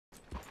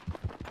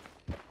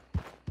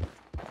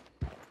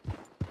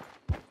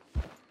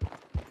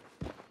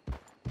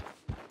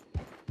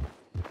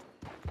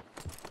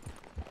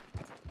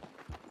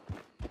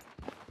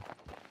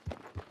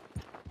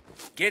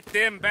Get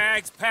them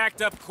bags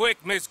packed up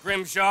quick, Miss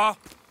Grimshaw.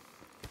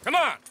 Come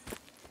on,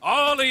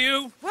 all of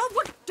you. Well,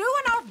 we're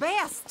doing our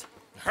best.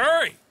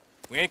 Hurry.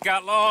 We ain't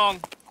got long.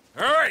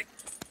 Hurry.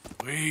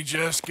 We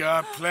just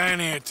got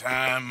plenty of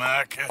time,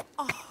 Micah.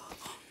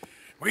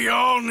 We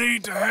all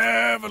need to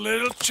have a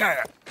little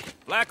chat.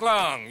 Black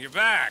Lung, you're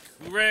back.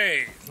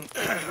 Hooray.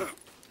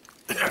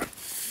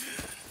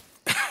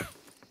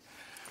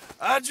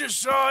 I just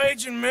saw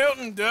Agent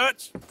Milton,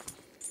 Dutch.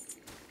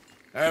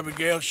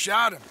 Abigail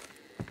shot him.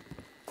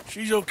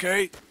 She's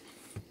okay.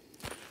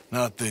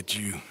 Not that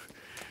you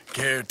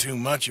care too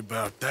much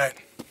about that.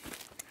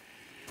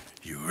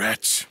 You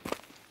rats.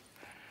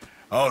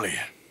 All of you.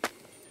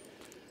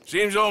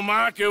 Seems old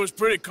Micah was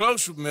pretty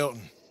close with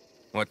Milton.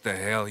 What the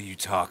hell are you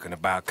talking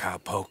about,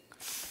 cowpoke?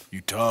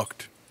 You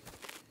talked.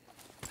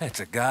 That's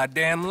a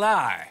goddamn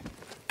lie.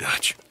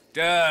 Dutch.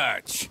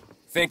 Dutch,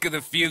 think of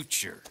the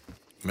future.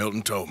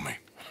 Milton told me.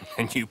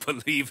 And you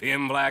believe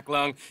him, Black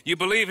Lung? You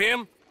believe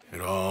him?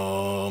 It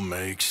all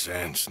makes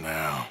sense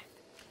now.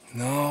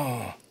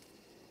 No,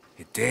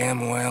 it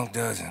damn well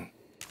doesn't.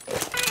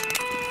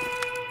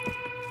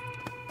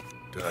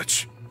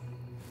 Dutch.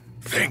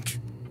 Think.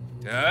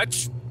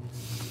 Dutch,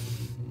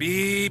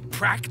 be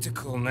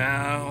practical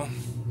now.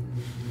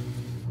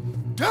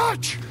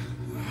 Dutch!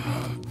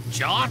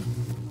 John?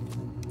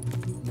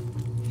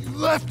 You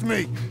left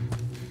me!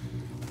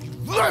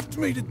 You left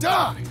me to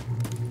die!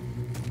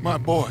 My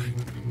boy,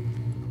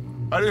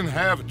 I didn't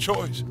have a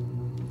choice.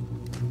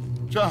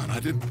 John, I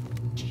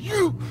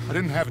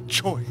didn't have a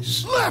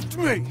choice. Left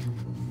me!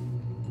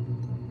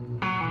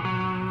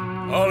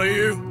 All of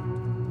you,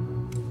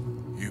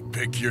 you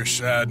pick your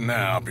side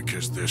now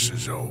because this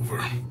is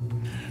over.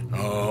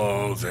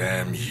 All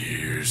them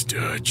years,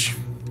 Dutch,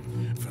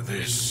 for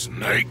this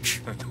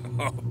snake.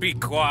 Oh, be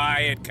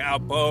quiet,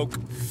 cowpoke.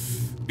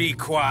 Be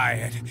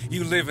quiet.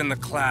 You live in the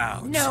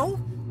clouds. No,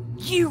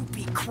 you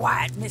be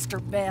quiet, Mr.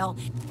 Bell,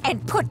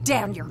 and put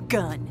down your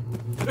gun.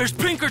 There's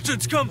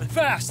Pinkertons coming,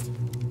 fast!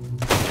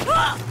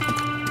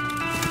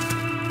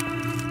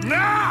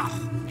 Now!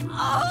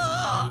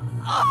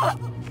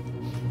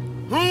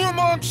 Who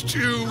amongst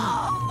you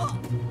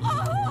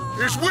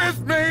is with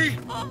me?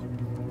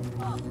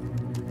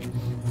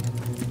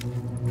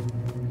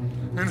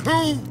 And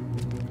who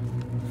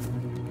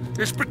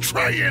is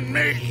betraying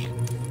me?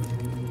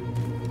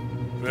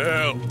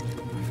 Well,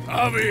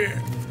 Javier,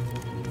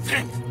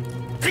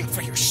 think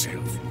for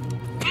yourself.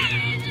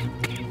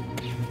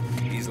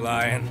 He's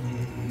lying.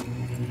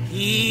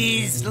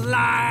 He's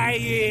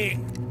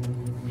lying!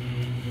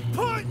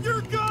 Put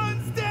your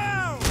guns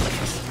down!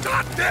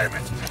 God damn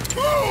it!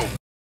 Move!